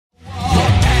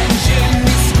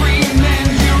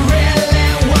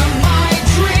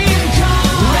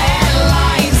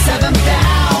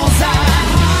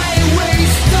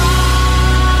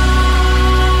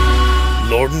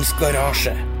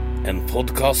Garasje, en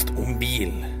podcast om bil.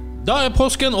 Da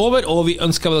påsken over, og vi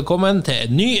ønsker velkommen til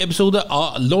en ny episode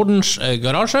av Lordens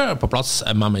Garasje. På plass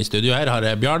med meg i studio her har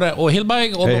jeg Bjarne og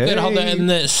Hilberg, og dere hadde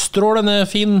en strålende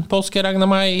fin påske, regner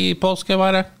meg, i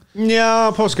påskeværet.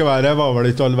 Ja, påskeværet var vel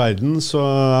ikke all verden, så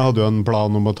jeg hadde jo en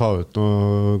plan om å ta ut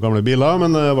noen gamle biler,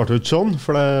 men det ble jo ikke sånn,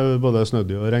 for det både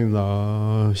snødde og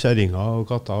regnet kjerringer og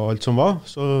katter og alt som var,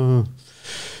 så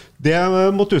det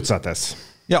måtte utsettes.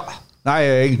 Ja, nei,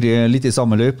 egentlig litt i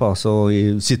samme løypa, så i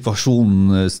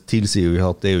situasjonen tilsier jo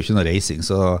at det er jo ikke noe reising,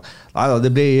 så nei da,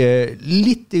 det ble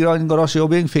litt i grann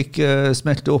garasjejobbing, fikk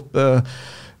smelt opp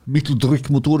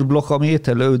mikrodrykkmotorblokka mi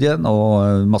til Audien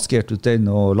og maskert ut den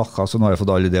og lakka, så nå har jeg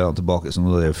fått alle delene tilbake, så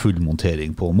nå er det full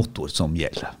montering på motor som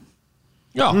gjelder.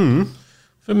 Ja,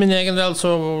 for min egen del så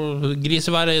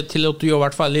griseværet tillot jo i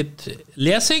hvert fall litt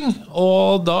lesing,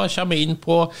 og da kommer jeg inn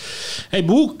på en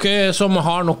bok som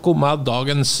har noe med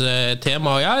dagens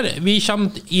tema å gjøre. Vi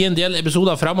kommer i en del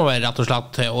episoder fremover rett og slett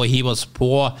til å hive oss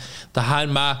på det her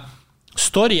med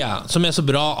storyer som er så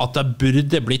bra at det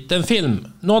burde blitt en film.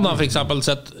 Noen har for eksempel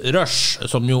sett Rush,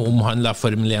 som jo omhandler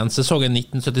Formel 1-sesongen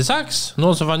 1976.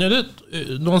 Noen som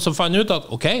fant ut at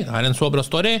ok, det her er en så bra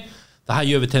story, det her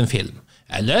gjør vi til en film.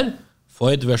 Eller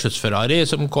Ford versus Ferrari,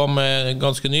 som kom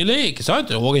ganske nylig, ikke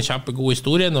sant? Det er også en kjempegod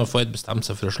historie når Ford bestemte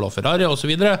seg for å slå Ferrari og så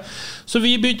videre. Så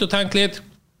vi begynte å tenke litt,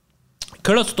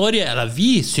 hva slags story er det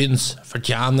vi synes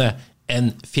fortjener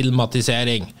en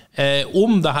filmatisering?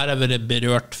 Om det her har vært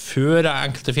berørt før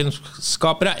enkelte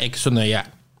filmskapere, er ikke så nøye.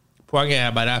 Poenget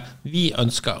er bare, vi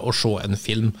ønsker å se en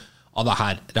film av det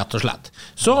her, rett og slett.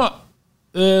 Så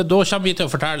da kommer vi til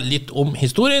å fortelle litt om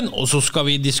historien, og så skal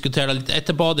vi diskutere litt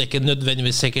etterpå. Det er ikke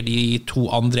nødvendigvis sikkert de to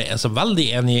andre er så veldig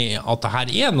enige i at det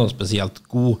her er noen spesielt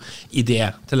god idé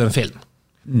til en film.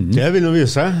 Det vil jo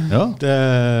vise. Ja. Det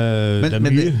er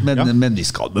mye. Men vi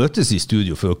skal møtes i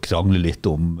studio for å krangle litt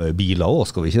om biler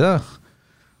også, skal vi ikke det?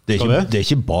 Det er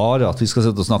ikke bare at vi skal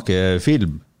sitte og snakke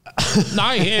film.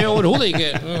 Nei, overhodet ikke.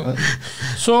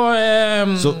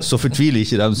 Så fortviler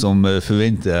ikke dem som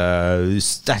forventer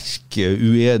sterk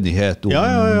uenighet om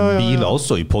biler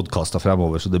også i podcaster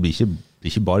fremover, så det blir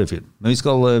ikke bare film. Men vi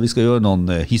skal gjøre noen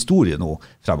historier nå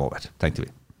fremover, tenkte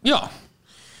vi. Ja.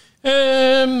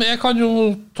 Jeg kan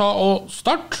jo ta og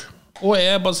starte. Og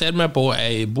jeg baserer meg på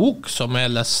en bok som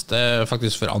jeg leste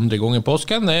faktisk for andre gang i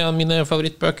påsken. Det er en av mine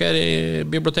favorittbøker i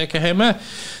biblioteket hjemme.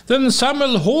 Den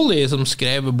Samuel Hawley som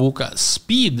skrev boka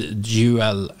Speed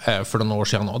Duel for noen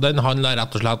år siden. Og den handler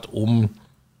rett og slett om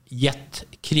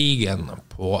jetkrigen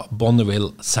på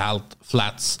Bonneville Salt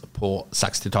Flats på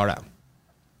 60-tallet.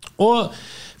 Og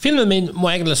filmen min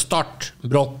må egentlig starte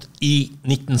brått i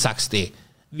 1960.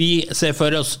 Vi ser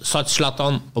for oss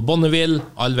satslettene på Bonneville,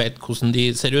 alle vet hvordan de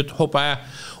ser ut, håper jeg,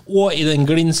 og i den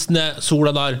glinsende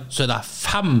sola der, så er det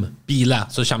 5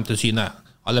 biler som kommer til syne.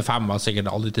 Alle 5 var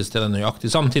sikkert aldri til stede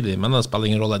nøyaktig samtidig, men det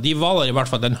spiller ingen rolle. De var der i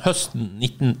hvert fall den høsten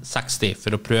 1960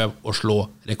 for å prøve å slå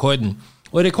rekorden.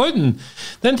 Og rekorden,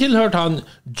 den tilhørte han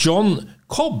John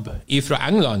Cobb fra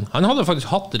England. Han hadde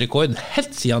faktisk hatt rekorden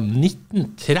helt siden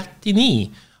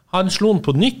 1939. Han slo den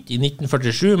på nytt i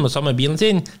 1947 med samme bilen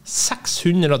sin,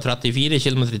 634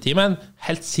 km i timen,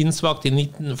 helt sinnsvagt i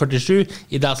 1947,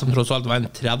 i det som tross alt var en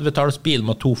 30-tallsbil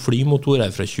med 2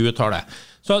 flymotorer fra 20-tallet.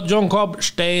 Så John Cobb,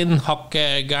 stein, hakke,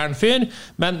 gæren fyr,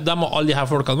 men det må alle de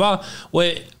her folkene være, og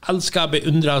jeg elsker å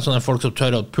beundre sånne folk som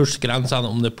tør å pushe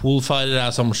grensene, om det er polfarere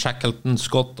som Shackleton,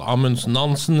 Scott, Amundsen,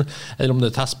 Nansen, eller om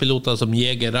det er testpiloter som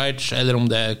Jeger Reich, eller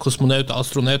om det er kosmonauter,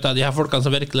 astronauter, de her folkene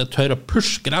som virkelig tør å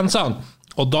pushe grensene.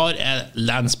 Og der er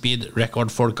landspeed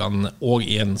rekordfolkene også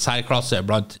i en særklasse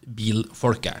blant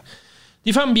bilfolket.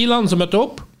 De 5 bilene som møtte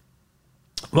opp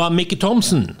var Mickey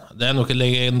Thompson. Det er noe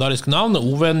legendarisk navn.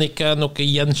 Ove ikke noe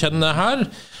gjenkjennende her.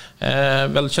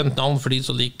 Velkjent navn for de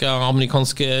som liker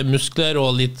amerikanske muskler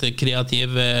og litt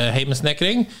kreativ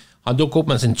heimesnekring. Han dukket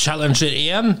opp med sin Challenger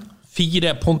 1,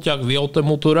 4 Pontiac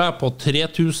V8-motorer på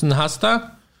 3000 hester.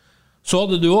 Så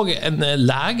hadde du også en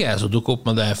lege som dukket opp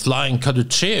med det Flying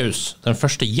Caduceus, den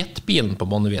første jetbilen på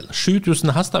Bonneville,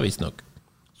 7000 hester visst nok.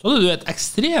 Så hadde du et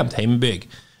ekstremt heimbygg,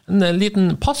 en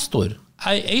liten pastor,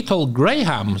 Athol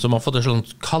Graham, som har fått et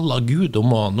sånt kall av Gud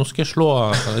om å nå skal jeg slå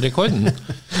rekorden,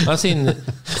 med sin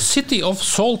City of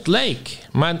Salt Lake,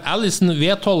 med en Allison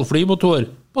V12 flymotor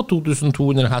på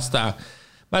 2200 hester,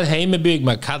 med et heimebygg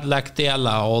med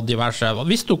Cadillac-deler og diverse,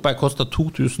 visst nok bare kostet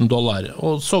 $2000,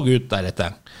 og så ut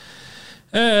deretter.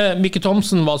 Mickey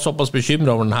Thompson var såpass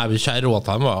bekymret over denne kjære at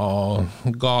han var,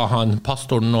 og ga han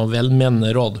pastoren noe velmenende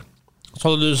råd. Så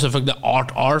hadde du selvfølgelig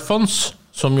Art Arfons,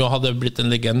 som jo hadde blitt en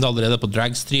legende allerede på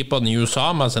dragstripene i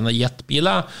USA med sine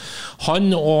jetbiler.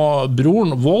 Han og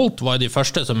broren Walt var de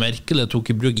første som virkelig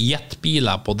tok i bruk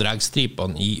jetbiler på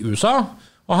dragstripene i USA,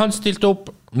 og han stilte opp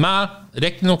med,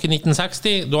 riktig nok i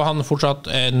 1960, da han fortsatt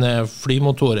en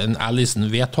flymotor, en Allison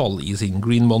V12 i sin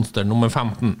Green Monster nummer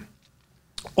 15.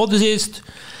 Og til sist,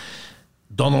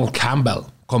 Donald Campbell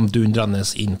kom dundrende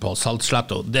inn på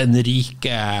Saltsletta, den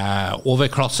rike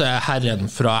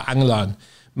overklasseherren fra England,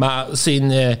 med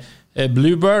sin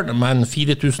Bluebird med en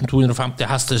 4250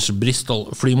 hesters Bristol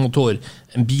flymotor,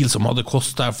 en bil som hadde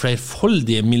kostet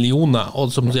flerfoldige millioner,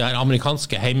 og som de her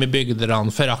amerikanske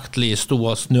heimebyggerne foraktelig stod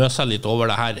og snøsa litt over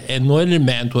det her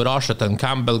enorme entourage til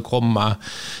Campbell kom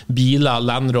med biler,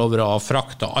 Land Rover og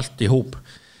frakt og alt ihop.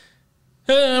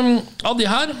 Av de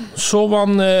her så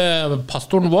var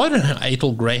pastoren vår,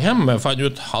 Ethel Graham, fant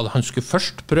ut at han skulle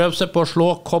først prøve seg på å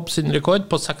slå Cobb sin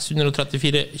rekord på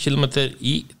 634 km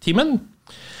i timen.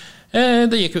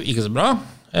 Det gikk jo ikke så bra.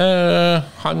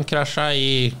 Han krasjet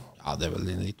i, ja, det vel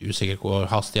litt usikker hvor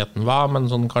hastigheten var,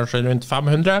 men sånn kanskje rundt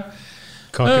 500.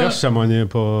 Hva krasjer man i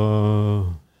på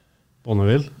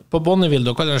Bonneville? På Bonneville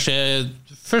da kan det skje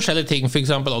forskjellige ting, for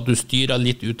eksempel at du styrer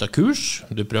litt ut av kurs,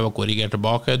 du prøver å korrigere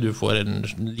tilbake, du får en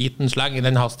liten sleng i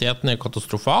den hastigheten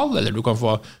katastrofal, eller du kan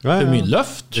få for mye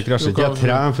løft. Du krasjer ikke et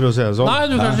tre, for å si det sånn. Nei,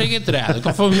 du krasjer ikke et tre. Du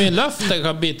kan få mye løft,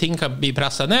 ting kan bli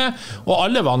presset ned, og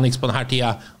alle vanligst på denne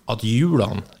tiden at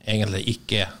hjulene egentlig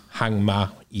ikke henger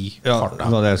med i farten. Ja,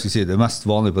 det var det jeg skulle si. Det mest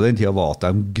vanlige på den tiden var at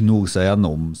de gnog seg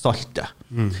gjennom saltet,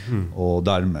 og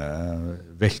dermed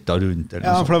velta rundt.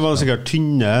 Ja, for det var sikkert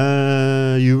tynne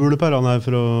hjul på den her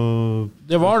for å...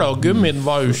 Det var det, og gummien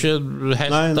var jo ikke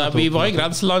helt... vi var i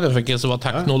grenselandet for ikke så var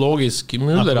teknologisk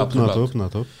mulig, rett og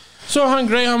slett. Så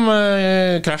han Graham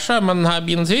krasjet med denne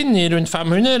bilen sin i rundt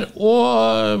 500,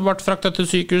 og ble fraktet til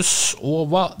sykehus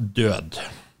og var død.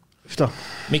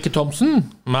 Mikke Thompson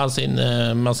med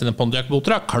sine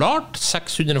Pontiac-motorer klart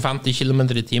 650 km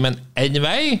i timen en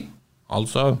vei,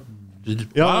 altså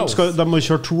ja, de må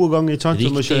kjøre 2 ganger, ikke sant? De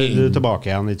må kjøre tilbake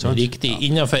igjen, ikke sant? Riktig,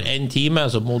 innenfor 1 time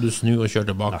så må du snu og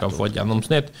kjøre tilbake og få et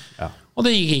gjennomsnitt, og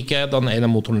det gikk ikke, den ene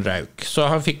motoren røk,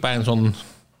 så han fikk bare en sånn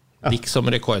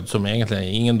liksom-rekord som egentlig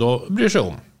ingen da bryr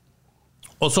seg om.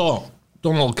 Og så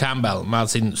Donald Campbell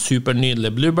med sin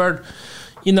supernydelige Bluebird,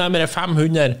 i nærmere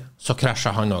 500 så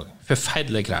krasjet han også,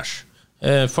 forferdelig krasj.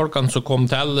 Folkene som kom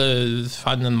til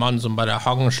fann en mann som bare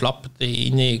hang slapt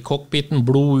inne i cockpiten,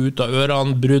 blod ut av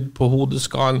ørene, brudd på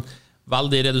hodeskallen,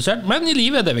 veldig redusert, men i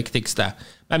livet er det viktigste.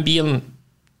 Men bilen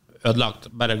ødelagt,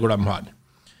 bare glem han.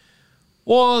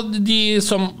 Og de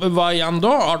som var igjen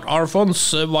da, Art Arfons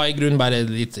var i grunnen bare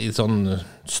litt i sånn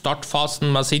startfasen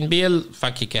med sin bil,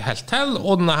 fikk ikke helt til,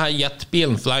 og denne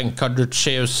jetbilen, Flying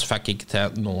Carduceus, fikk ikke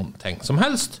til noen ting som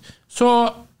helst. Så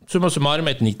summa summarum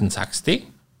i 1960,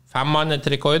 5 mann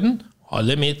til rekorden,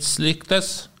 alle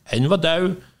mislyktes, en var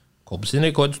død, Cobb sin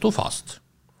rekord stod fast.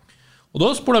 Og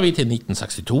da spolet vi til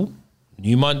 1962,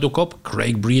 ny mann dukket opp,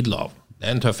 Craig Breedlove. Det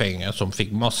er en tøffing som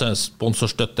fikk masse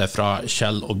sponsorstøtte fra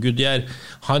Shell og Goodyear.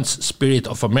 Hans Spirit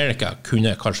of America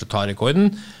kunne kanskje ta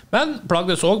rekorden, men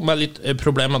plagdes også med litt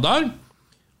problemer der.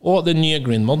 Og den nye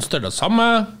Green Monster, det samme.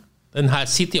 Den her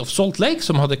City of Salt Lake,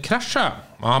 som hadde krasjet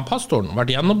med han pastoren,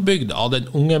 vært gjennombygd av den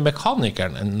unge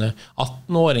mekanikeren, en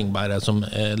 18-åring bare, som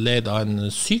led av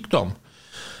en sykdom.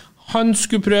 Han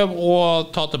skulle prøve å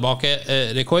ta tilbake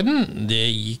rekorden. Det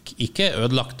gikk ikke,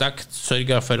 ødelagt dekk,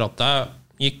 sørget for at det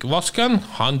gikk vasken.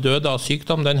 Han døde av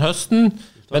sykdom den høsten,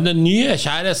 men den nye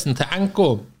kjæresten til Enko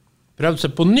prøvde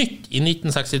seg på nytt i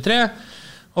 1963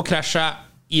 og krasjet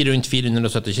i rundt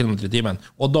 470 km i timen.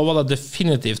 Og da var det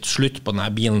definitivt slutt på denne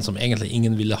bilen som egentlig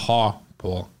ingen ville ha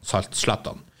på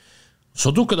Saltslettene.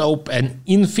 Så dukket det opp en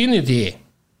Infiniti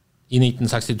i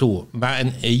 1962 med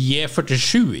en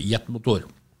J47 jetmotor.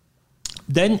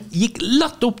 Den gikk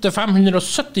lett opp til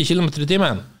 570 km i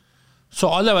timen. Så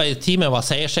alle i teamet var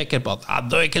seiersikre på at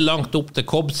det er ikke langt opp til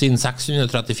Cobb sin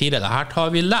 634, det her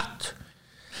tar vi lett.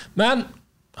 Men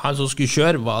han som skulle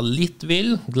kjøre var litt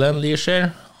vill, Glenn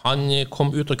Leisure. Han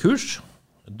kom ut av kurs,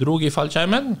 drog i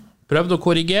fallskjermen, prøvde å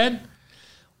korrigere,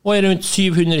 og i rundt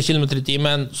 700 km i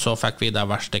timen så fikk vi det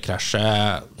verste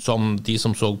krasjet som de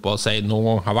som så på seg nå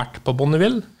har vært på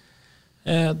Bonneville.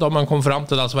 Da man kom frem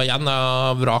til det som var igjen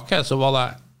av vraket, så var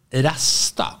det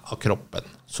rester av kroppen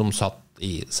som satt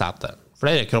i setet.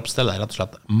 Flere kroppsdeler rett og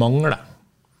slett mangler.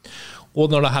 Og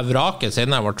når det her vraket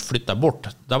senere ble flyttet bort,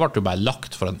 da ble det bare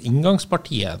lagt foran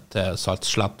inngangspartiet til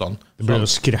Saltslettene. Det ble jo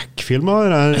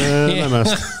skrekkfilmer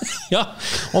nærmest. Ja,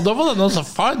 og da var det noen som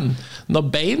fant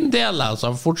noen beindeler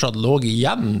som fortsatt lå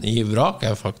igjen i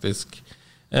vraket faktisk.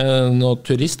 Noen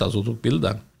turister som tok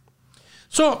bilder.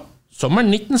 Så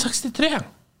Sommeren 1963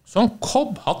 så har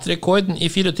Cobb hatt rekorden i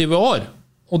 24 år,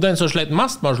 og den som sleit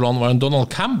mest med å slå han var en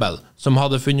Donald Campbell, som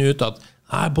hadde funnet ut at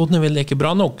nei, Bonneville er ikke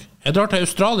bra nok. Jeg drar til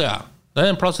Australia. Det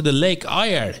er en plass i The Lake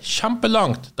Eyre,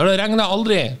 kjempelangt, der det regner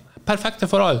aldri. Perfekte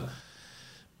forhold.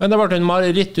 Men det ble en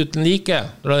mareritt uten like,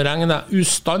 der det regnet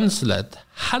ustanselig,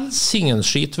 helsingens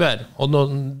skitvær, og nå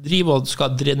driver og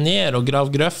skal drenere og grave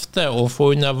grøfter og få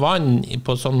unna vann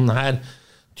på sånn her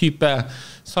type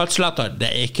saltsletter. Det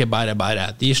er ikke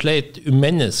bare. De sleit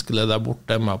umenneskelig der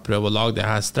borte med å prøve å lage de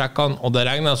her strekkene, og det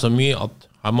regnet så mye at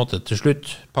jeg måtte til slutt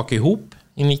pakke ihop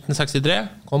i 1963,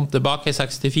 kom tilbake i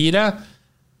 64,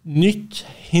 nytt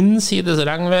hinsides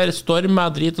regnvær, stormer,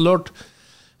 drit og lort,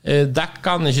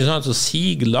 dekkene, ikke sant, så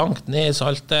sig langt ned i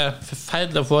saltet,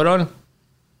 forferdelige forhold,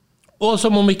 og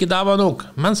som om ikke det var nok,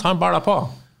 mens han bare på,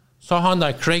 så har han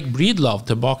der Craig Breedlove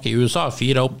tilbake i USA,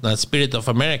 fyret opp den Spirit of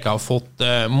America og fått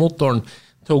motoren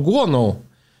til å gå nå.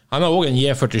 Han har også en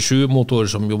J47-motor,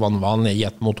 som jo var den vanlige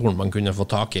jetmotoren man kunne få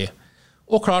tak i,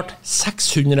 og klart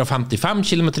 655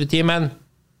 km i timen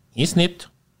i snitt,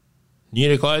 ny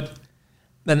rekord.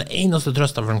 Den eneste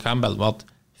trøsten for Campbell var at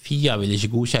FIA ville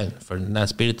ikke godkjenne, for den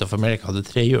Spirit of America hadde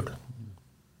 3 hjul.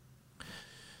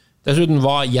 Dessuten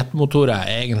var jetmotorer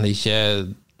egentlig ikke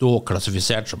da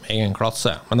klassifisert som egen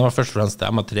klasse, men det var først og fremst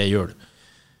det med 3 hjul.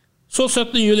 Så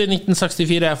 17. juli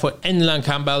 1964 får endelig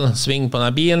Campbell sving på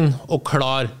denne bilen, og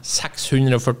klar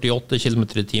 648 km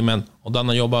i timen, og den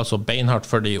har jobbet så beinhardt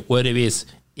for det i årevis,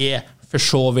 er for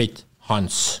så vidt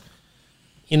hans,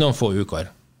 i noen få uker.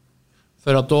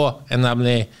 For at da er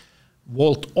nemlig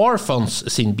Walt Orphans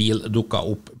sin bil dukket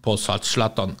opp på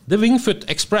saltslettene. The Wingfoot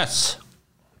Express.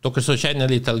 Dere som kjenner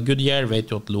litt til Goodyear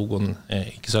vet jo at logoen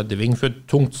ikke sant, The Wingfoot,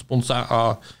 tungt sponset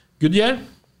av Goodyear.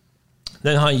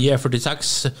 Den har en J46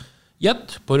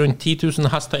 jet på rundt 10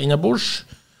 000 hester innabords.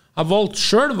 Walt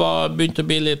selv begynt å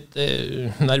bli litt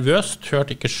nervøst,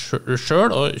 hørte ikke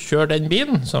selv å kjøre den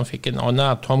bilen, så han fikk en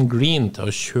annen Tom Green til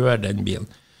å kjøre den bilen.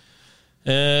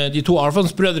 De to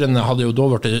Orphans-brødrene hadde jo da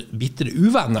vært bitre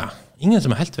uvenner. Ingen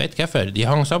som helt vet hvorfor. De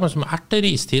hang sammen som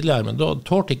erteris tidligere, men da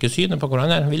tålte ikke synet på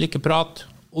hverandre, ville ikke prate,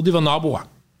 og de var naboer.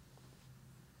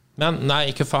 Men nei,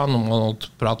 ikke faen om man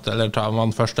prate, eller ta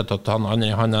den første til å ta den andre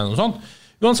i hånden, og sånt.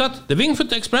 Uansett, The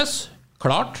Wingfoot Express,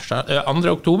 klart, 2.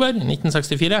 oktober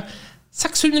 1964,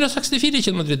 664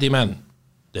 km i timen.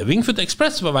 The Wingfoot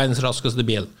Express var verdens raskeste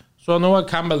bil, så nå er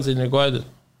Campbell sin rekord,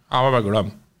 jeg var bare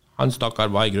glemt. Han stakkar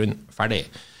var i grunn ferdig.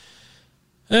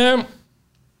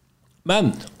 Men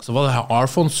så var det her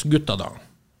Arfons-gutta da.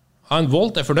 Han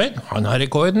Walt er fornøyd, han har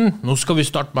rekorden. Nå skal vi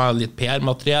starte med litt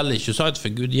PR-materiell, ikke sant?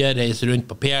 For Goodyear reiser rundt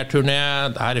på PR-turné,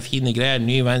 det her er fine greier,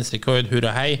 ny verdensrekord,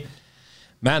 hurra hei.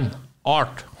 Men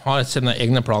Art har sine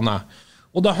egne planer.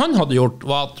 Og det han hadde gjort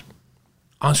var at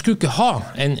han skulle ikke ha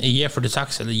en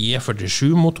J46 eller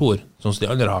J47-motor, som de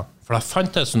andre har. For det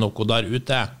fantes noe der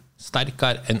ute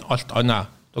sterkere enn alt annet.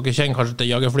 Dere kjenner kanskje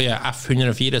til jagerflyet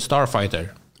F-104 Starfighter.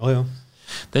 Ja.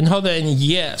 Den hadde en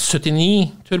J79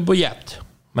 turbojet,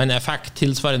 med en effekt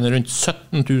tilsvarende rundt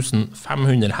 17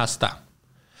 500 hester.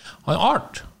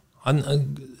 Han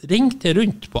ringte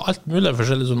rundt på alt mulig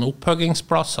forskjellige sånne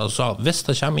opphøggingsplasser og sa, hvis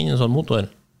det kommer inn en sånn motor,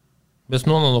 hvis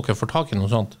noen av dere får tak i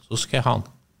noe sånt, så skal jeg ha den.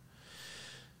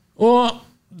 Og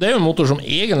det er jo en motor som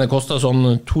egentlig kostet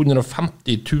sånn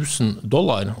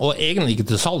 $250,000, og egentlig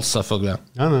ikke til salg, selvfølgelig.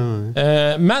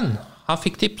 Nei. Men jeg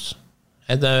fikk tips.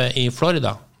 Er det i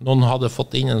Florida? Noen hadde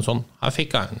fått inn en sånn. Jeg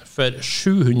fikk den for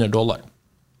 $700.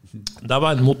 Det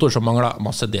var en motor som manglet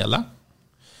masse deler.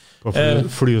 På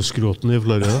flyskroten i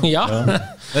Florida? Ja.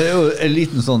 Det er jo en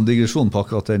liten sånn digresjon på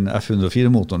akkurat den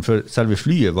F-104-motoren, for selve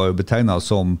flyet var jo betegnet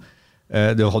som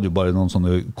det hadde jo bare noen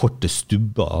sånne korte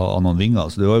stubber av noen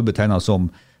vinger, så det var jo betegnet som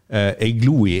en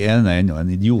glo i ene enden og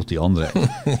en idiot i andre.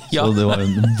 Ja. Så det var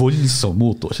en voldsom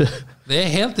motor. Det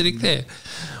er helt riktig.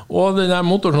 Og den der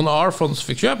motoren som Arfons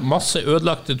fikk kjøpe, masse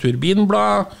ødelagte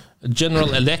turbinblad,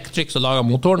 General Electric som laget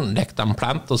motoren, lekte dem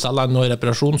plant og selge noen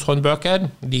reparasjonshåndbøker.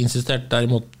 De insisterte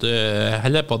derimot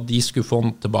heller på at de skulle få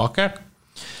den tilbake.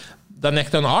 Den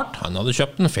nekte en Art, han hadde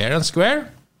kjøpt den fair and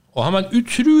square, og han var en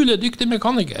utrolig dyktig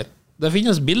mekaniker. Det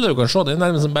finnes bilder du kan se, det er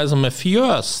nærmest bare som en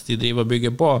fjøs de driver og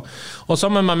bygger på. Og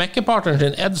sammen med mekkepartneren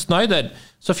sin, Ed Snyder,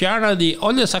 så fjernet de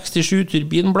alle 67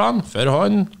 turbinbladene for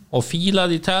hånd, og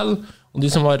filet de til, og de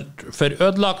som var for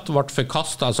ødelagt ble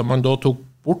forkastet, så man da tok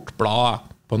bort bladet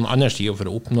på den andre siden for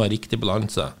å oppnå riktig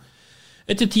balanse.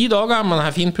 Etter 10 dager med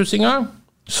denne finpussingen,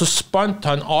 så spant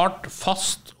han Art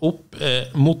fast opp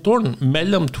motoren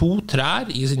mellom 2 trær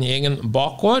i sin egen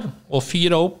bakgård, og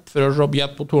fyret opp for å se om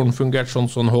jetmotoren fungerte sånn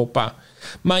som han håpet,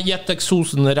 med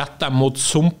jeteksosen rettet mot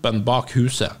sumpen bak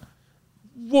huset.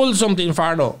 Voldsomt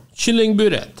inferno.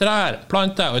 Kyllingburet, trær,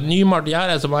 planter og et nymalt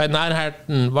gjerde som var i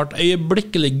nærheten ble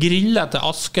øyeblikkelig grillet til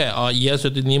aske av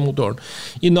J79-motoren.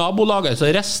 I nabolaget så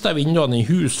ristet vinduene i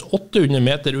hus 800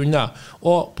 meter unna,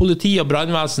 og politi og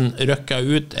brandvesen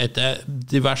rykket ut etter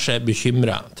diverse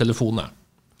bekymrede telefoner.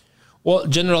 Og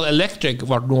General Electric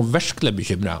var nå virkelig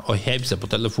bekymret og hev seg på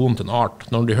telefonen til en art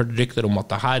når de hørte rykter om at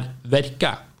det her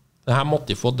virker. Det her måtte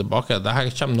de få tilbake. Det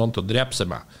her kommer noen til å drepe seg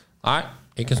med. Nei,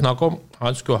 ikke snakk om.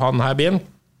 Han skulle ha denne bilen.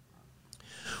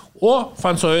 Og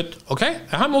fant så ut, ok,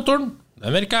 jeg har motoren.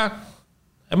 Den virker.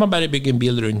 Jeg må bare bygge en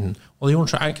bil rundt den. Og det gjorde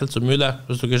den så enkelt som mulig.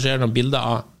 Hvis dere ser noen bilder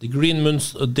av The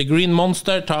Green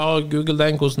Monster, ta og google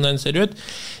den, hvordan den ser ut.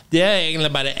 Det er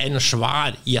egentlig bare en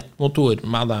svær jetmotor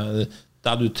med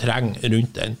det du trenger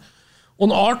rundt den. Og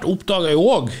en art oppdaget jo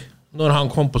også, når han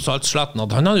kom på Saltsletten,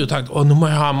 at han hadde jo tenkt, nå må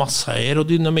jeg ha masse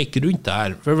aerodynamikk rundt det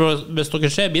her. For hvis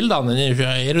dere ser bildene, den er ikke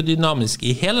aerodynamisk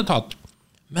i hele tatt.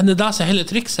 Men det er det som er hele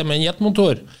trikset med en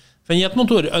jetmotor. For en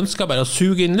jetmotor ønsker bare å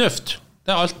suge inn luft.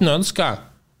 Det er alt den ønsker.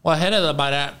 Og her er det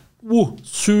bare,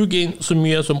 suge inn så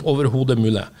mye som overhodet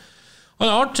mulig. Og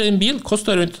en art i en bil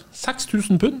koster rundt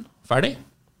 6.000 pund, ferdig.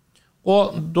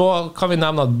 Og da kan vi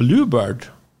nevne at Bluebird,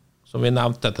 som vi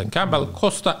nevnte til Campbell,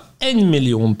 kostet 1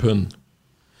 million pund.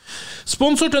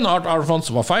 Sponsor til Art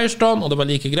Alphonse var Firestone, og det var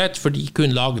like greit, for de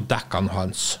kunne lage dekkene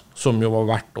hans, som jo var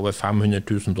verdt over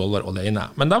 $500,000 alene.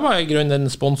 Men det var i grunnen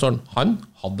den sponsoren han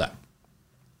hadde.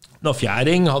 Når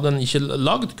fjæring hadde han ikke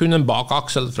lagd, kunne en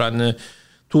bakaksel fra en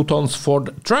 2-tons Ford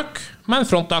Truck, med en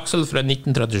frontaksel fra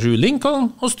 1937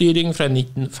 Lincoln, og styring fra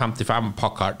 1955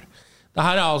 Packard. Dette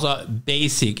er altså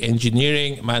basic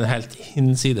engineering med en helt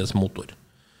hinsides motor.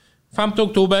 5.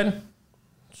 oktober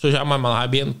så kommer man med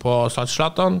denne bilen på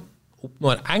Saltsletten,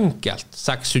 oppnår enkelt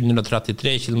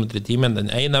 633 km i timen den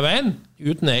ene veien,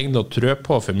 uten egentlig å trø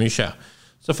på for mye.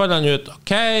 Så fant han ut,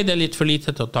 ok, det er litt for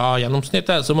lite til å ta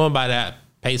gjennomsnittet, så må man bare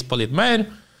peise på litt mer.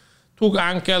 Tok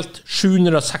enkelt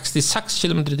 766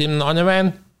 km i timen den andre veien,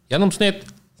 gjennomsnitt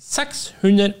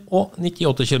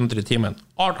 698 km i timen.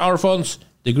 Art Alphonse,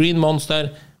 The Green Monster,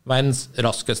 verdens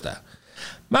raskeste.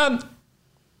 Men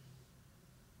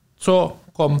så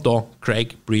kom da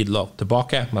Craig Breedlove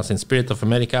tilbake med sin Spirit of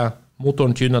America,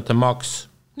 motoren tunet til max,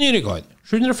 ny rekord,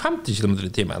 750 km i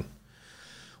timen.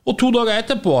 Og 2 dager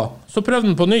etterpå så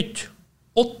prøvde han på nytt,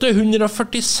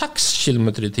 846 km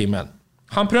i timen.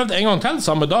 Han prøvde en gang til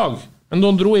samme dag, men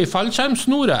da han dro i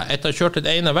fallskjermsnoret etter å ha kjørt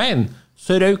den ene veien,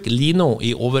 så røk lino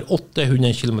i over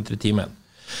 800 km i timen.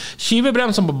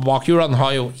 Skivebremsen på bakhjulene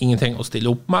har jo ingenting å stille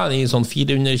opp med i sånn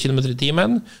 400 km i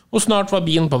timen, og snart var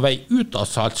bilen på vei ut av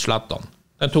Saltsletten.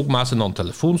 Den tok med seg noen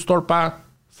telefonstolper,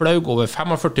 fløy over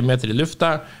 45 meter i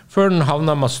lufta, før den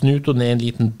havnet med snuto ned i en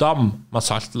liten dam med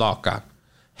saltlake.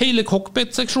 Hele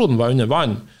cockpit-seksjonen var under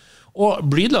vann, og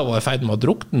Breedlove var i ferd med å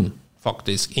drukne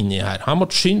faktisk inni her. Han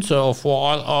måtte skynde seg å få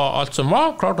alt som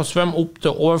var, klart å svømme opp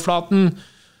til overflaten,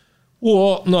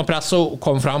 og når pressen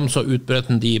kom frem, så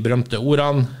utbrøt han de berømte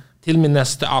ordene, til min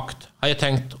neste akt har jeg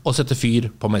tenkt å sette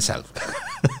fyr på meg selv.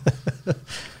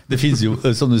 Det finnes jo,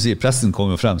 som du sier, pressen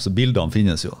kommer frem, så bildene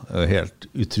finnes jo. Helt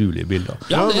utrolige bilder.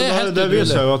 Ja, det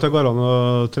viser jo at det går an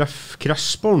å treffe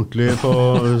krasj på ordentlig,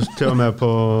 til og med på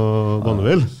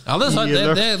Bonneville. Ja, det er sant.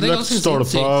 Det er ganske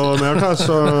sinnssykt. Og mer til,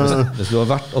 så... Hvis du har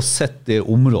vært og sett det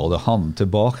området han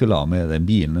tilbakela med den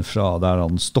bilen fra der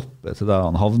han stoppet til der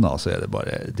han havna, så er det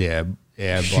bare...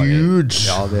 Huge!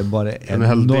 Ja, det er bare en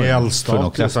hel delstat for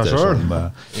noen krefter som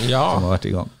har vært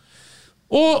i gang.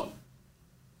 Og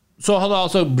så hadde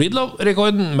altså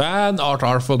Breedlove-rekorden med Art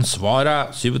Alphonse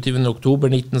svaret 27. oktober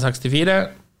 1964.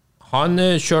 Han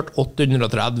kjørte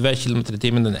 830 km i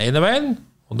timen den ene veien,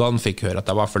 og da han fikk høre at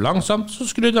det var for langsomt, så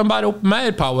skrudde han bare opp mer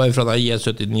power fra den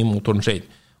J79-motoren sin,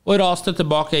 og raste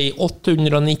tilbake i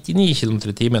 899 km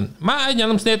i timen, med en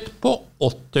gjennomsnitt på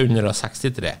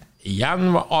 863.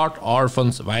 Igjen var Art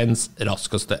Alphonse verdens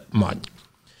raskeste mann.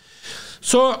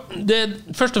 Så det er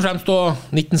først og fremst da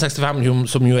 1965,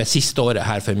 som jo er siste året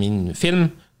her for min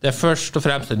film. Det er først og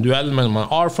fremst en duell mellom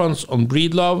Alphonse og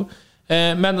Breedlove,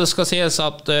 men det skal sies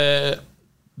at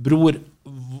bror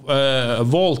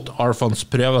Walt Alphonse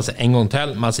prøver seg en gang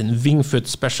til med sin Wingfoot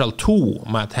Special 2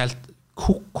 med et helt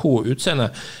koko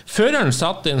utseende. Føreren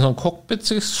satt i en sånn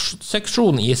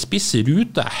cockpit-seksjon i en spiss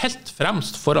rute helt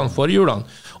fremst foran forhjulene,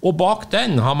 og bak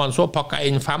den har man så pakket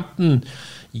inn 15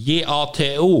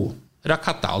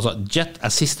 JATO-raketter, altså Jet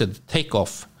Assisted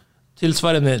Takeoff,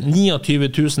 tilsvarende 29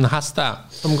 000 hester,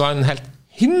 som ga en helt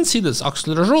hinsides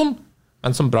akselerasjon,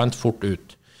 men som brant fort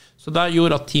ut. Så det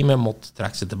gjorde at teamet måtte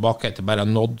trekke seg tilbake til bare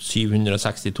nådd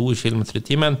 762 km i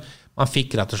timen. Man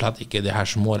fikk rett og slett ikke de her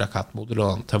små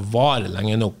rakettmodellene til å vare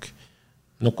lenge nok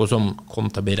noe som kom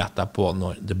til å bli rettet på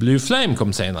når The Blue Flame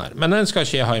kom senere. Men den skal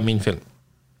ikke jeg ha i min film.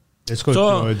 Det skal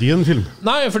ikke ha i din film.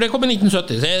 Nei, for det kom i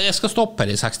 1970, så jeg skal stoppe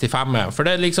her i 65. For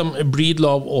det liksom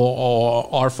Breedlove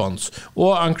og Arfons.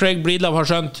 Og Craig Breedlove har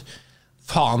skjønt,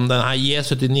 faen, denne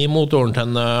J79-motoren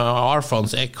til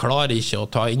Arfons, jeg klarer ikke å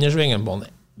ta innersvingen på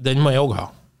den. Den må jeg også ha.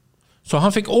 Så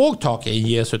han fikk også tak i en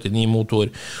J79-motor,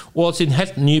 og sin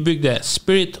helt nybygde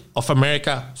Spirit of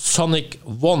America Sonic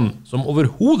One, som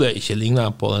overhodet ikke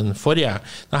ligner på den forrige.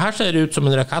 Denne ser ut som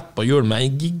en rakett på hjul med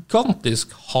en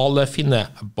gigantisk halefinne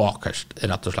bakerst,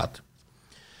 rett og slett.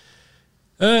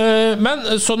 Men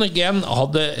Sonic 1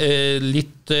 hadde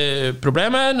litt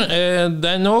problemer.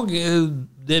 Den også...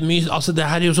 Det mye, altså det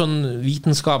her er jo sånn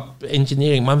vitenskap,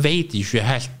 engineering, man vet ikke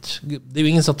helt. Det er jo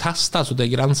ingen som tester så det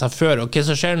er grenser før. Og hva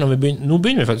som skjer når vi begynner? Nå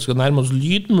begynner vi faktisk å nærme oss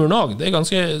lydmuren også. Det er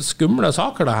ganske skumle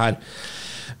saker det her.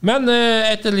 Men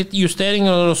etter litt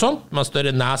justeringer og sånt, med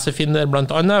større nesefinner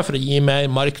blant annet, for å gi mer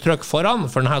marktrykk foran,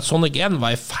 for denne Sonic 1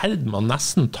 var i ferd med å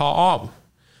nesten ta av.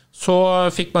 Så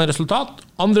fikk man resultat.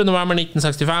 2. november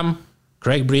 1965,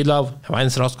 Craig Breedlove,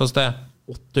 verdens raskeste,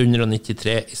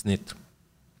 893 i snitt.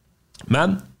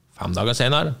 Men 5 dager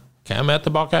senere, hvem er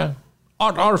tilbake?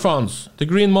 Art Arfons, The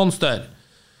Green Monster.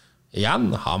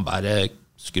 Igjen, han bare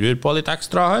skrur på litt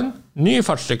ekstra han. Ny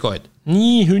fartsrekord,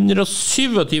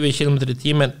 927 km i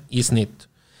timen i snitt.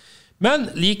 Men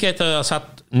like etter å ha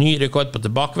sett ny rekord på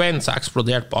tilbakeveien, så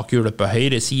eksploderte bakhjulet på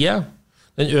høyre side.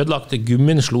 Den ødelagte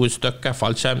gummien slo i stykker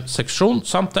fallskjermseksjon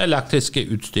samt det elektriske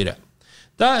utstyret.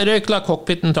 Da røykla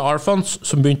cockpiten til Arfons,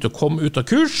 som begynte å komme ut av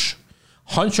kurs.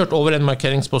 Han kjørte over en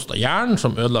markeringspost av jern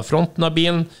som ødela fronten av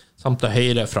bilen, samt det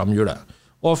høyre framhjulet.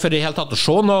 Og for i hele tatt å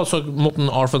se noe, så måtte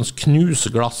Arfons knuse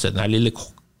glasset, den lille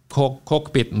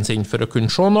cockpiten sin, for å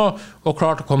kunne se noe, og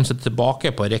klarte å komme seg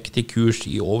tilbake på riktig kurs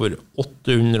i over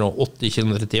 880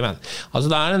 km i timen. Altså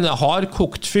det er en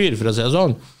hardkokt fyr, for å si det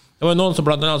sånn. Det var noen som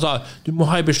blant annet sa, du må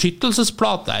ha en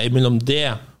beskyttelsesplate mellom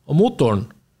det og motoren.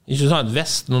 Ikke sant?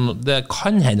 Det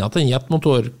kan hende at en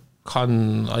jetmotor kan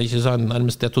ikke sånn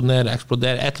nærmest detonere,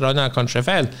 eksplodere, et eller annet kanskje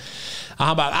feil.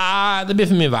 Han bare, det blir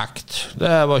for mye vekt.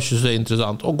 Det var ikke så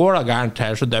interessant. Og går det gærent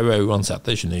her, så dør jeg uansett.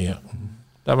 Det er ikke nye.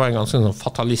 Det var en ganske sånn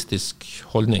fatalistisk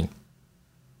holdning.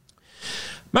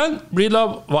 Men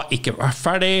Breedlove var ikke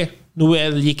ferdig. Nå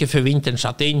er det like før vinteren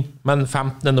satt inn, men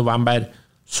 15. november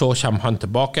så kommer han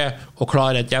tilbake og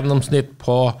klarer et gjennomsnitt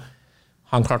på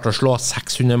han klarte å slå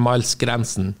 600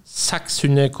 miles-grensen.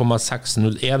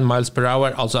 600,601 miles per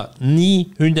hour, altså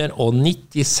 996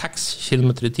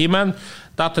 km i timen.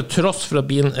 Det til tross for at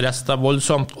bilen restet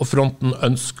voldsomt, og fronten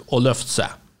ønsker å løfte seg.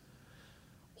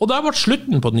 Og det ble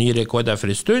slutten på nye rekorder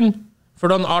for en stund, for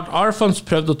da Art Arfons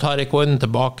prøvde å ta rekorden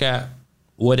tilbake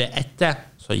året etter,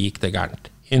 så gikk det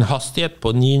gærent. I en hastighet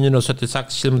på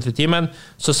 976 km i timen,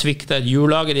 så sviktet et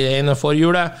hjullager i det ene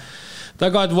forhjulet. Det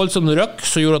ga et voldsomt røkk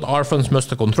som gjorde at Arfons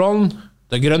mistet kontrollen.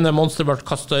 Det grønne monsteret ble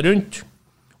kastet rundt,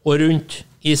 og rundt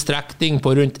i strekning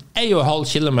på rundt 1,5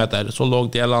 kilometer så lå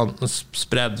delene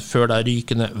spredd før det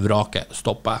rykende vraket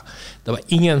stoppet. Det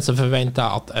var ingen som forventet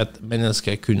at et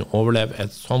menneske kunne overleve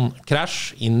et sånn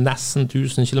krasj i nesten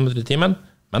 1000 km i timen,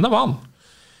 men det var han.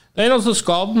 Den eneste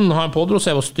skaden han pådro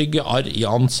seg var stygge arr i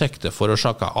ansiktet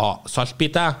forårsaket av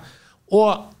saltbite,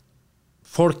 og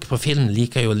folk på film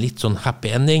liker jo litt sånn happy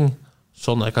ending.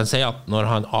 Sånn jeg kan si at når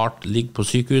han Art ligger på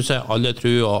sykehuset, alle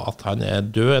tror at han er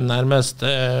død nærmest,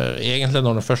 egentlig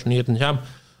når den første nyheten kommer,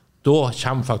 da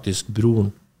kommer faktisk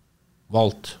broren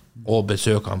valgt å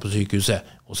besøke han på sykehuset,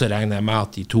 og så regner jeg med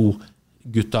at de to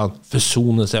guttene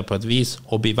forsoner seg på et vis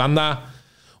og blir venner.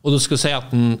 Og du skal si at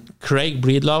Craig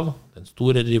Breedlove, den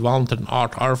store rivalen til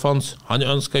Art Arfons, han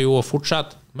ønsker jo å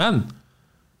fortsette, men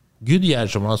Goodyear,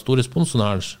 som var den store sponsoren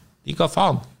hans, de ga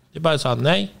faen. De bare sa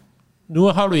nei. Nå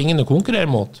har du ingen å konkurrere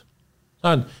mot.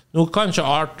 Nå kan ikke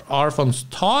Art Arfons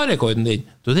ta rekorden din.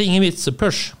 Da er det ingen vits å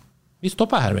push. Vi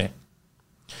stopper her med.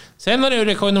 Senere er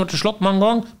rekorden vært slått mange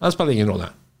ganger, men det spiller ingen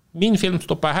rolle. Min film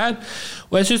stopper her,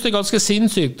 og jeg synes det er ganske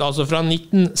sinnssykt. Altså fra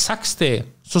 1960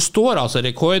 så står altså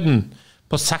rekorden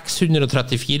på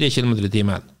 634 km i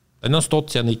timen. Den har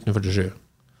stått siden 1947.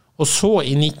 Og så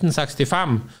i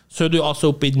 1965 så er du altså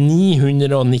oppe i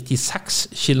 996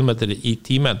 km i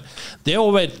timen. Det er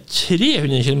over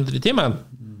 300 km i timen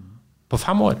på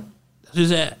 5 år. Det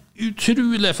synes jeg er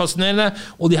utrolig fascinerende,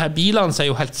 og de her bilene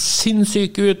ser jo helt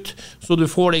sinnssyke ut, så du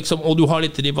får liksom, og du har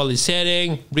litt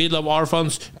rivalisering, Breedlove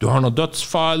Arfons, du har noe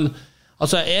dødsfall.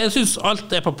 Altså, jeg synes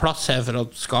alt er på plass her for å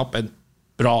skape en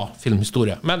bra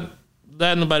filmhistorie. Men det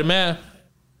er noe bare med.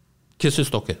 Hva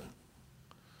synes dere?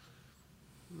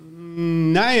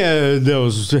 Nei, det er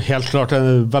jo helt klart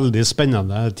en veldig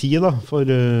spennende tid da, for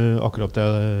akkurat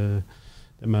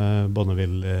det med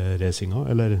Bonneville-racinga,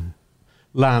 eller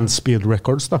Land Speed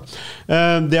Records da.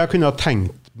 Det jeg kunne ha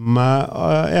tenkt meg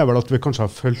vel at vi kanskje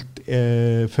har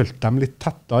følt dem litt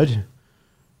tettere,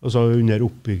 altså under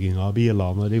oppbygginga av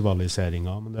bilene og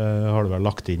rivaliseringa, men det har du vel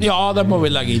lagt inn? Ja, det må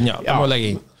vi legge inn, Det må vi legge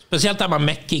inn. Spesielt det med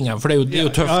mekkingen, for det er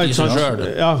jo tøft i seg selv.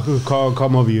 Ja, hva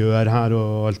må vi gjøre her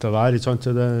og alt det der, ikke sant?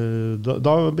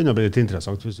 Da begynner det å bli litt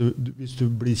interessant, hvis du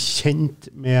blir kjent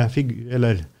med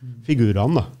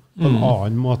figurene da, på en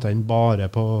annen måte enn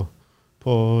bare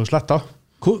på sletta.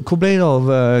 Hvor ble det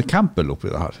av Campbell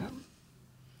oppi det her?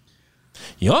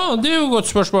 Ja, det er jo et godt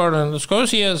spørsmål. Det skal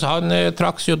jo sies, han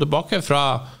trakk seg jo tilbake fra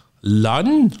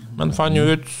land, men fant jo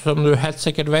ut, som du helt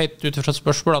sikkert vet, ut fra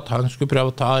spørsmålet, at han skulle prøve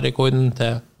å ta rekorden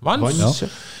til vanns. Ja.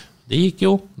 Det gikk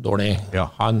jo dårlig. Ja.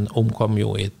 Han omkom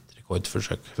jo i et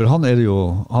rekordforsøk. For han er det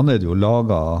jo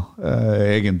laget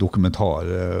egen dokumentar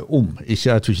om. Jeg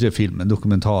tror ikke det er film, men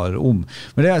dokumentar om.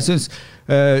 Men det jeg synes,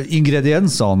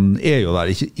 ingrediensene er jo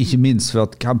der, ikke minst for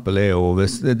at Campbell er jo,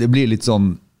 det blir litt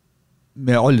sånn,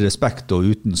 med all respekt og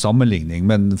uten sammenligning,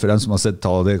 men for den som har sett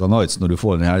Talladega Nights, når du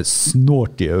får den her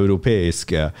snortige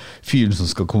europeiske fyren som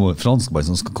skal komme, franskmann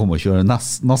som skal komme og kjøre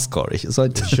NASCAR, ikke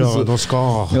sant? Kjøre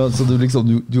NASCAR. Ja, så du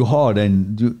har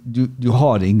du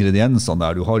har ingrediensene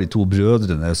der, du har de to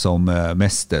brødrene som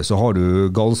mester, så har du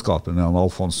galskapen med han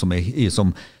Alfons som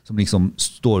liksom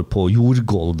står på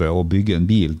jordgolvet og bygger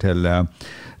en bil til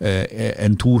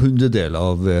en 200-del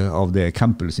av det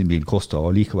Campbell sin bil koster,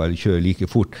 og likevel kjører like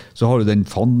fort, så har du den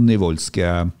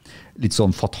fandenivoldske, litt sånn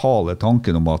fatale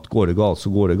tanken om at går det galt, så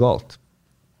går det galt.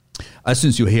 Jeg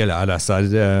synes jo hele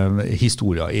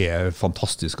LSR-historien er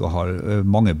fantastisk, og har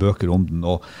mange bøker om den,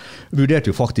 og vurderte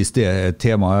jo faktisk det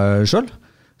temaet selv,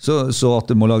 så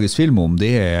at det må lages film om,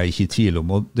 det er jeg ikke i tvil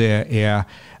om, og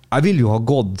jeg vil jo ha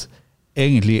gått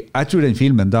egentlig, jeg tror den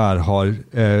filmen der har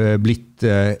blitt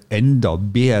enda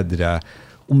bedre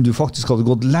om du faktisk hadde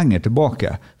gått lenger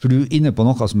tilbake, for du er inne på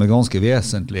noe som er ganske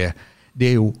vesentlig. Det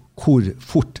er jo hvor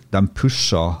fort de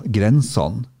pusher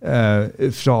grensene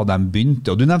fra de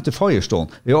begynte. Og du nevnte Firestone.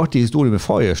 Det er en artig historie med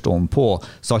Firestone på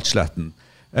Saltsletten,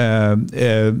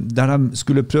 der de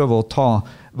skulle prøve å ta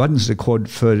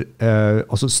verdensrekord for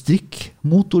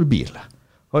strikkmotorbil.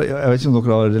 Jeg vet ikke om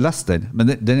dere har lest den, men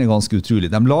den er ganske utrolig.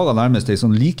 De laget nærmest en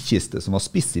sånn likkiste som var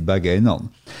spiss i begge endene.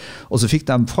 Og så fikk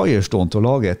de Firestone til å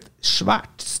lage et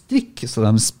svært strikk som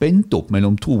de spente opp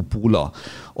mellom to poler.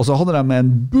 Og så hadde de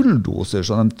en bulldoser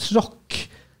så de trakk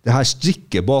det her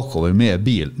strikket bakover med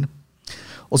bilen.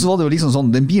 Og så var det jo liksom sånn,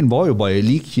 den bilen var jo bare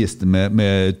likkiste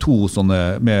med to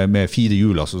sånne, med 4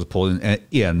 hjul, altså på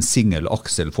en single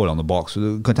aksel foran og bak. Så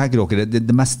du kan tenke dere,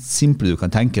 det mest simple du kan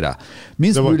tenke deg.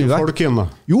 Minst det var ikke folk igjen da?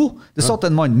 Jo, det satt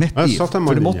en mann midt i, for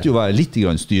det måtte jo være litt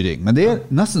grann styring. Men det er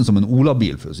nesten som en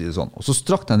Ola-bil, for å si det sånn. Og så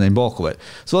strakk den bakover.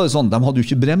 Så var det sånn, de hadde jo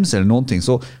ikke bremse eller noen ting,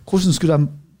 så hvordan skulle de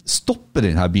stoppe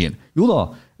denne bilen? Jo da,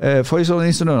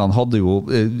 Firestone-ingeniørene hadde jo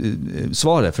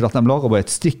svaret for at de laget bare et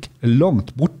strikk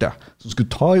langt borte som skulle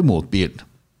ta imot bilen.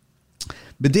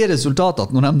 Med det resultatet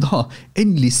at når de da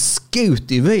endelig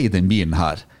skaut i vei den bilen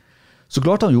her, så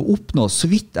klarte han jo å oppnå, så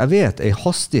vidt jeg vet, en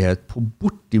hastighet på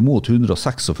bortimot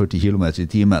 146 km i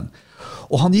timen.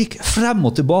 Og han gikk frem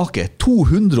og tilbake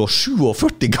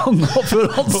 247 ganger før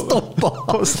han stoppet.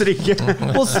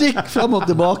 På strikk frem og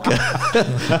tilbake.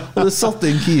 Og det satt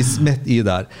en kis midt i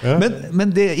der.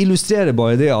 Men det illustrerer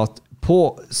bare det at på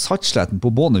Saltsletten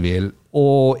på Bonneville,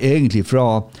 og egentlig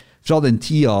fra den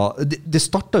tida, det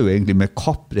startet jo egentlig med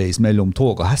kappreis mellom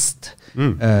tog og hest,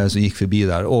 som gikk forbi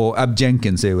der. Og Ab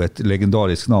Jenkins er jo et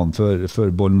legendarisk navn for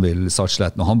Bonneville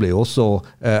Saltsletten, og han ble jo også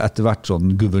etter hvert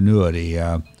sånn guvernør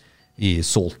i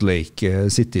Salt Lake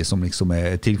City, som liksom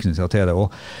er tilknyttet til det.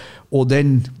 Og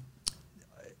den,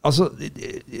 altså,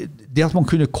 det at man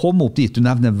kunne komme opp dit, du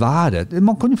nevner været,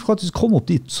 man kunne faktisk komme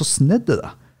opp dit, så snedde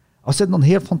det. Jeg har sett noen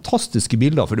helt fantastiske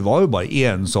bilder, for det var jo bare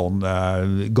en sånn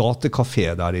gatekafé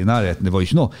der i nærheten. Det var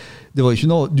ikke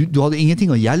noe, du hadde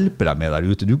ingenting å hjelpe deg med der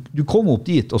ute. Du kom opp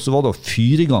dit, og så var det å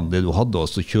fyre i gang det du hadde, og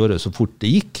så kjøre så fort det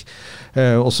gikk.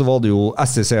 Og så var det jo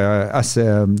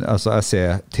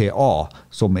SCTA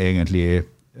som egentlig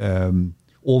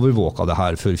overvåket det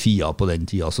her for FIA på den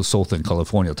tiden, altså Southern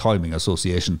California Timing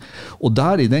Association. Og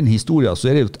der i den historien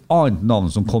så er det jo et annet navn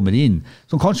som kommer inn,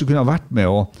 som kanskje kunne ha vært med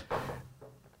å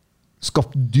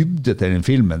skapt dybde til den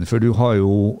filmen, for du har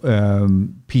jo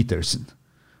Peterson,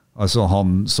 altså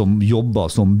han som jobber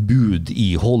som bud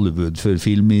i Hollywood for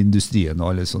filmindustrien og,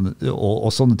 alle sånne,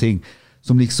 og sånne ting,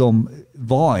 som liksom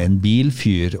var en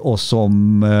bilfyr, og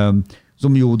som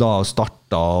som jo da startet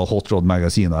Hot Rod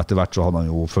Magasin, og etter hvert så hadde han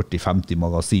jo 40-50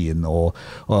 magasin, og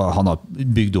han har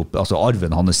bygd opp, altså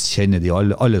arven hans kjenner de,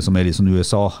 alle som litt sånn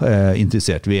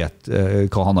USA-interessert vet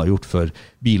hva han har gjort for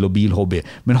bil og bilhobby.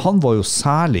 Men han var jo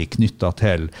særlig knyttet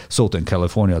til Southern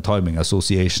California Timing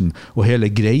Association, og hele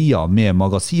greia med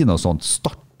magasin og sånt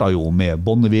startet jo med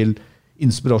Bonneville,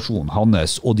 inspirasjon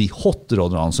hans, og de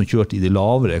hot-rodderne som kjørte i de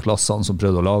lavere klassene, som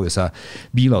prøvde å lage seg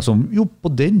biler som jo på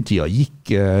den tida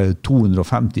gikk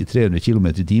 250-300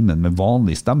 km i timen med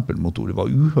vanlig stempelmotor. Det var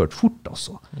uhørt fort,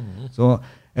 altså. Så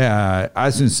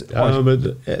jeg synes...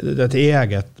 det er et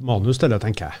eget manus, det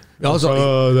tenker jeg. Ja, altså,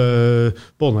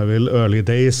 Bonneville Early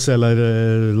Days, eller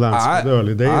Lansford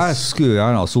Early Days. Jeg skulle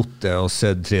gjerne ha suttet og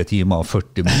sett 3 timer og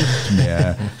 40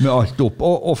 minutter med alt opp.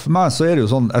 Og for meg så det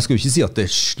jo sånn, jeg skal jo ikke si at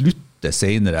det slutter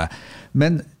senere,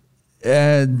 men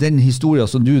den historien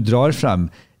som du drar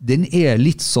frem, den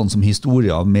litt sånn som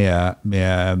historien med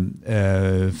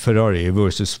Ferrari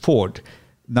versus Ford,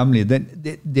 nemlig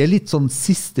det litt sånn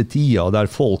siste tida der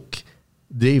folk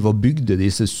drev og bygde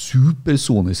disse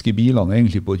supersoniske bilene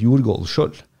egentlig på et jordgolv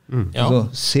selv. Ja. Så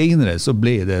senere så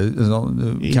ble det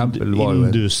Campbell var jo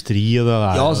industri det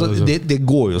der. Ja, altså, det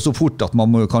går jo så fort at man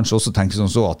må jo kanskje også tenke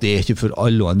sånn så at det ikke for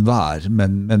alle og enhver,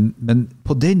 men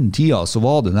på den tida så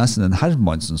var det nesten en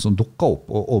Hermansen som dukket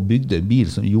opp og bygde en bil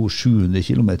som gjorde 700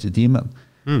 km i timen.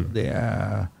 Det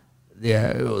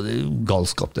jo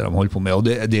galskap det de holder på med,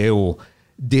 og det jo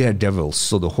Daredevils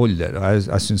så det holder.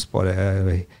 Jeg synes bare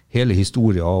hele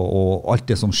historien og alt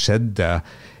det som skjedde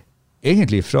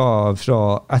egentlig fra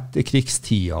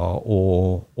etterkrigstida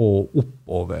og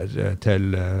oppover til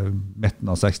midten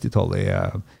av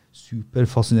 60-tallet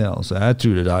superfascinerende. Så jeg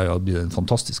tror det der har blitt en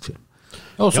fantastisk film.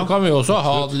 Og så kan vi også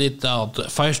ha litt at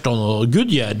Firestone og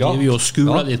Goodyear de vi jo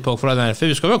skula litt på for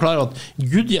vi skal jo klare at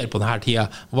Goodyear på denne tida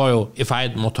var jo i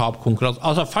ferd med å ta opp konkurranse.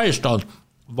 Altså Firestone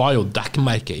var jo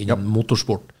dekkmerket innen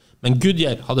motorsport. Men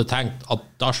Goodyear hadde tenkt at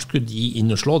da skulle de inn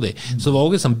og slå de. Så det var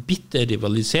også en bitter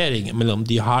rivalisering mellom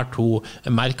de her to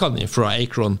merkene fra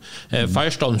Acron.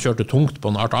 Firestone kjørte tungt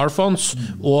på en Art Alphonse,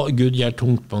 og Goodyear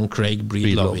tungt på en Craig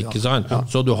Breedlove, ikke sant? Ja.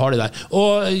 Så du har det der.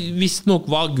 Og visst nok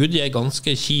var Goodyear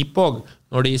ganske kjip også.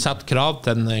 Når de satt krav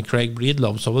til en Craig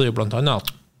Breedlove, så var det jo blant annet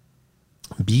at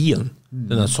bilen,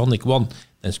 denne Sonic One,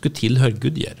 den skulle tilhøre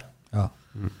Goodyear. Ja.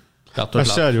 Jeg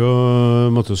ser jo,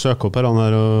 måtte søke opp her,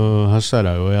 og her ser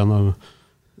jeg jo en av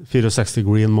 64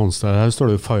 Green Monster. Her står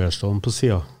det jo Firestone på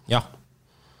siden. Ja,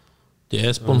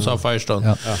 det sponset av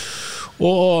Firestone. Ja.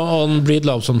 Og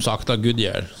Breedlove som sagt av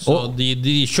Goodyear. Så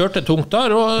de kjørte tungt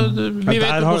der, og vi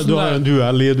vet jo hvordan du har en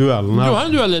duell i duellen her. Du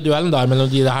har en duell i duellen der mellom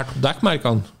de her to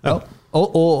dekkmerkene. Ja.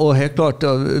 Og helt klart,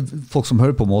 folk som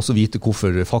hører på må også vite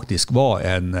hvorfor det faktisk var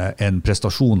en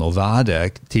prestasjon å være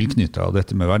tilknyttet av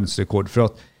dette med verdensrekord, for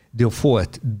at det å få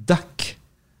et dekk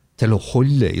til å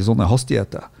holde i sånne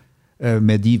hastigheter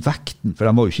med de vekten, for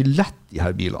de var jo ikke lett de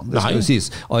her bilene, det skal jo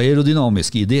sies.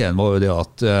 Aerodynamiske ideen var jo det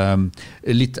at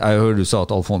jeg hører du sa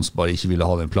at Alphonse bare ikke ville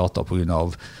ha den plata på grunn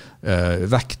av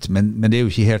vekt, men det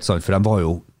jo ikke helt sant, for de var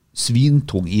jo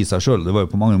svintung i seg selv. Det var jo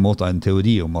på mange måter en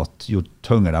teori om at jo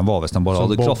tyngre de var, hvis de bare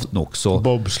hadde kraft nok, så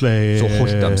holdt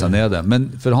de seg nede. Men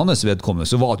for hans vedkommende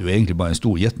så var det jo egentlig bare en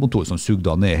stor jetmotor som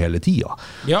sugde ned hele tida.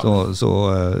 Ja.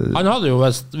 Han hadde jo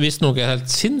visst nok et helt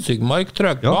sinnssykt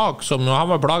marktrykk bak, som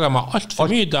han var plaget med alt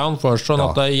for mye downforce, sånn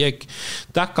at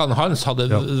dekkene hans hadde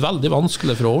veldig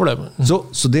vanskelig for å overleve.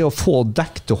 Så det å få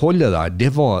dekk til å holde der,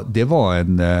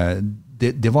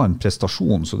 det var en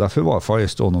prestasjon, så derfor var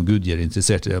Firestone og Goodyear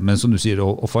interessert i det. Men som du sier,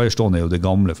 og Firestone jo det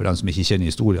gamle, for den som ikke kjenner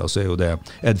historien, så jo det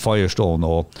Ed Firestone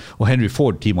og Henry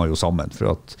Ford teamet jo sammen,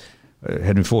 for at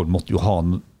Henry Ford måtte jo ha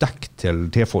dekk til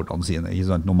T-Fordene sine, ikke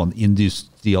sant? Når man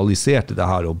industrialiserte det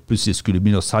her, og plutselig skulle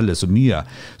begynne å selge så mye,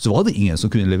 så var det ingen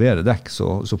som kunne levere dekk,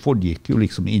 så Ford gikk jo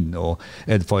liksom inn, og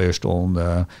Ed Firestone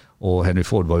og Henry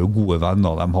Ford var jo gode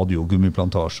venner, de hadde jo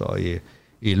gummiplantasjer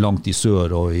langt i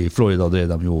sør, og i Florida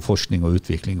drev de jo forskning og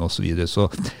utvikling og så videre. Så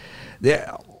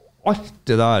alt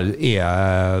det der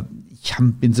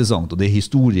kjempeinteressant, og det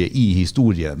historie i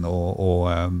historien, og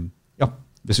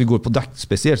hvis vi går på dekk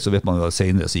spesielt, så vet man jo at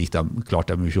senere så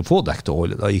klarte de jo ikke å få dekk til å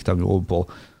holde. Da gikk de jo over på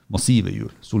massive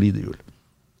hjul, solide hjul.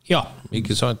 Ja,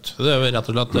 ikke sant. Det var rett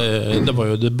og slett, det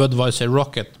var jo The Budweiser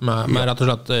Rocket med rett og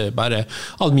slett bare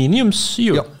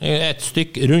aluminiumshjul. Et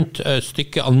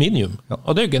stykke aluminium.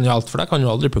 Og det jo genialt, for det kan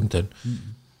jo aldri punktere.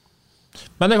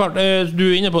 Men det klart, du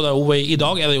inne på det, Ove, i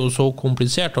dag det jo så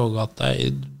komplisert også, at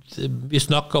vi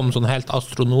snakker om sånn helt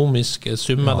astronomiske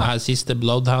summer, det her siste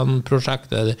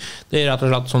Bloodhound-prosjektet. Det rett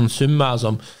og slett sånn summer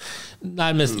som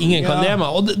nærmest ingen kan leve med.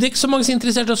 Og det er ikke så mange som er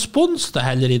interessert i å sponse det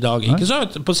heller i dag, ikke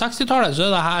sant? På 60-tallet så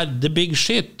er det her the big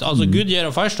shit. Altså Goodyear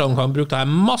og Firestone kan bruke det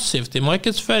her massivt i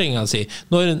markedsføringen sin.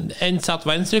 Når en setter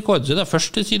verdensrekord, så er det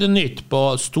første side nytt på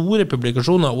store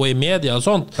publikasjoner og i media og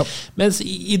sånt. Mens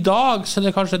i dag så er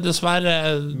det kanskje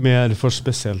dessverre mer for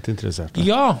spesielt interesserte.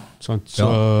 Ja. Sånn, så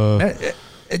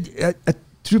Jeg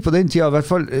tror på den tiden, i hvert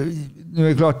fall, nå er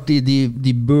det klart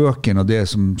de bøkene og det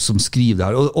som skriver det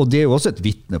her, og det er jo også et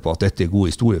vittne på at dette er god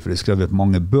historie, for det er skrevet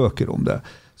mange bøker om det.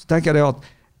 Så tenker jeg at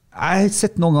jeg har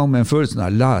sett noen ganger med en følelse når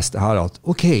jeg leser det her, at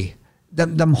ok,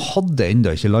 de hadde enda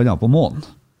ikke landet på månen.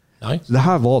 Nei. Så det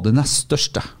her var det nest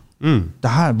største.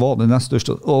 Det her var det nest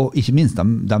største, og ikke minst,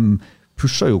 de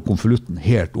pushet jo konvolutten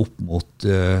helt opp mot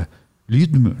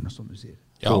lydmuren, som du sier.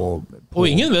 Ja. Og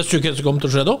ingen visste jo hva som kom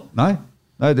til å skje da.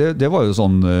 Nei, det var jo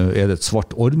sånn, er det et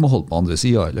svart ormehold på andre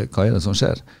siden, eller hva er det som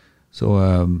skjer? Så,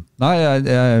 nei,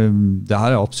 det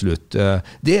her er absolutt,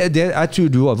 jeg tror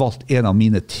du har valgt en av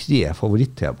mine 3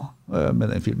 favorittema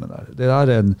med den filmen der. Det er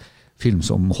en film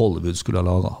som Hollywood skulle ha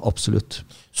laget, absolutt.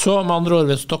 Så med andre ord,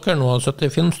 hvis dere nå har sittet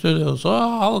i filmstudio, så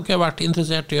har dere vært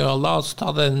interessert i å la oss ta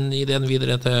den ideen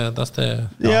videre til neste...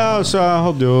 Ja, så jeg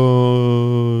hadde jo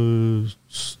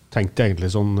tenkt egentlig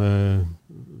sånn...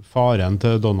 faren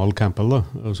til Donald Campbell da,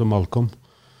 altså Malcolm.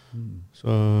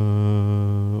 Så,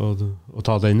 og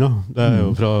ta den da. Det er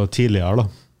jo fra tidligere da.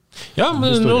 Ja,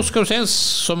 men nå skal det ses,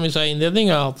 som vi sa i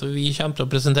innledningen, at vi kommer til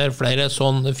å presentere flere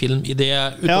sånne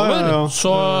filmideer utover. Ja.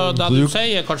 Så det du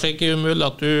sier kanskje ikke umulig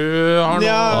at du har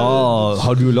noe...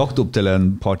 Har du lagt opp til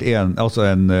en part 1, altså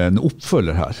en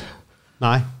oppfølger her?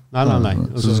 Nei.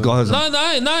 Så du skal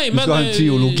ha en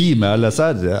triologi med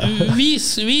LSR? Vi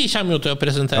kommer jo til å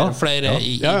presentere flere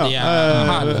ideer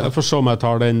her. Jeg forstår meg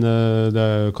tar den,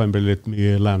 det kan bli litt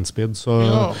mye landspeed, så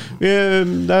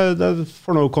det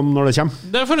får nå komme når det kommer.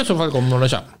 Det får i så fall komme når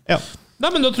det kommer. Ja. Nei,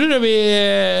 men da tror jeg vi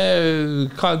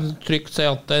kan trygt si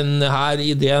at denne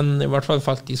ideen i hvert fall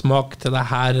falt i smak til det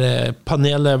her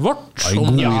panelet vårt.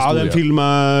 Ja, det er en film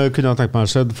jeg kunne ha tenkt meg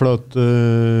å se, for at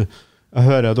jeg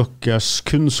hører deres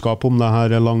kunnskap om det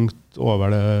her er langt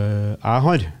over det jeg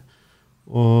har.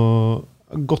 Og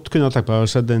jeg godt kunne ha tenkt meg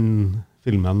å se den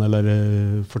filmen, eller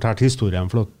fortalt historien,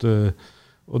 for at,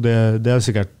 og det er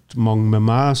sikkert mange med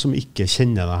meg som ikke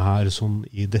kjenner det her sånn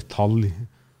i detalj.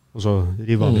 Altså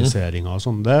rivaliseringer og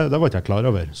sånn. Det var ikke jeg klar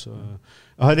over. Så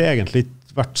jeg har egentlig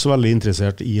ikke vært så veldig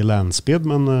interessert i Landspeed,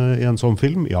 men i en sånn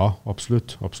film, ja,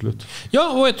 absolutt.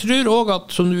 Ja, og jeg tror også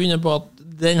at, som du er inne på, at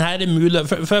den her er mulig,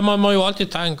 for man må jo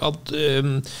alltid tenke at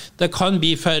det kan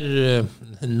bli for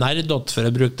nerdott, for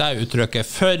å bruke det uttrykket,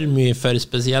 for mye for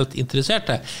spesielt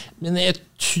interesserte. Men jeg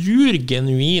tror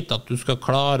genuint at du skal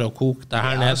klare å koke det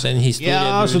her ned til en historie.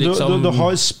 Ja, altså, du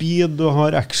har speed, du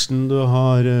har action, du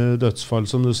har dødsfall,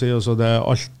 som du sier, så det er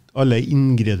alt. Alle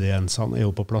ingrediensene er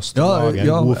jo på plass til å lage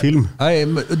en god film.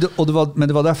 Men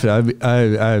det var derfor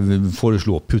jeg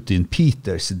foreslo å putte inn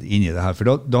Peters inn i det her, for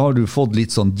da har du fått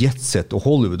litt sånn jetset, og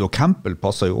Hollywood og Campbell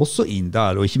passer jo også inn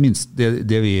der, og ikke minst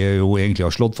det vi jo egentlig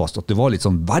har slått fast, at det var litt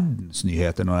sånn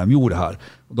verdensnyheter når de gjorde det her.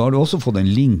 Og da har du også fått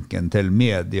den linken til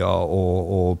media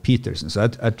og Peterson, så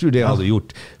jeg tror det hadde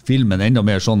gjort filmen enda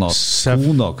mer sånn at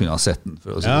kona kunne ha sett den.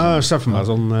 For å si det sånn. Jeg ser for meg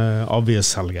sånn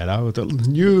avvisselgere,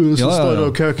 News som står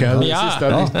og køker. Det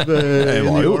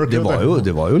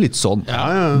var jo litt sånn.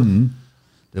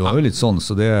 Det var jo litt sånn,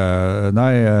 så det...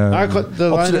 Nei,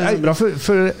 absolutt.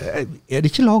 For er det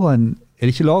ikke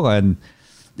laget en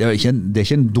det er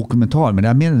ikke en dokumentar, men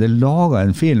jeg mener det er laget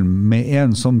en film med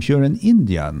en som kjører en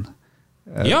Indian.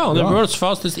 Ja, The World's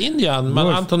Fastest Indian med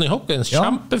Anthony Hopkins,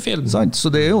 kjempefilm. Sant,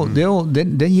 så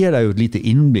den gir deg jo et lite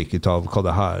innblikk av hva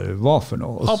det her var for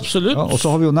noe. Absolutt. Og så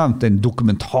har vi jo nevnt den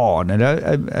dokumentaren,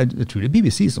 jeg tror det er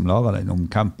BBC som lager den om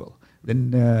Campbell.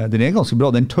 Den er ganske bra,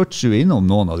 den toucher jo innom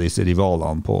noen av disse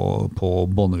rivalene på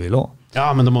Bonneville også.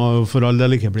 Ja, men det må for all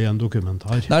del ikke bli en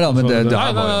dokumentar. Men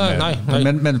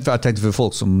jeg tenkte for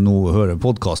folk som nå hører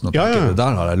podcasten og tenker,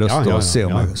 der har jeg lyst til å se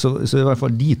om jeg, så i hvert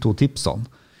fall de 2 tipsene.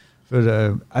 For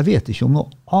jeg vet ikke om noe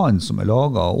annet som er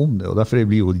laget om det, og derfor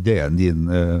blir jo ideen din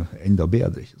enda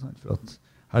bedre, ikke sant? For at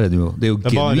her er det jo genuint.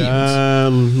 Det er bare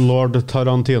Lord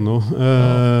Tarantino.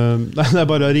 Det er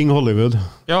bare å ringe Hollywood.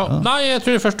 Ja, nei, jeg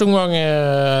tror første omgang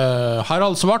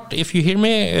Harald Svart, if you hear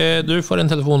me, du får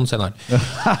en telefon senere.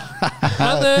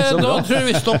 Men da tror jeg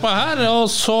vi stopper her, og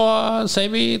så sier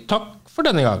vi takk for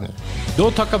denne gangen.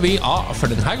 Da takker vi av for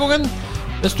denne gangen.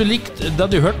 Hvis du likte det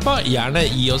du hørte på, gjerne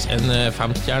gi oss en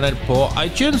 5-stjerner på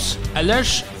iTunes.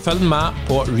 Ellers følg med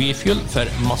på Refuel for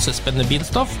masse spennende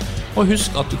bilstoff. Og husk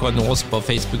at du kan nå oss på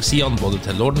Facebook-sidene både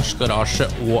til Lordens Garasje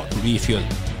og Refuel.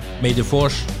 May the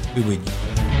force be with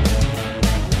you.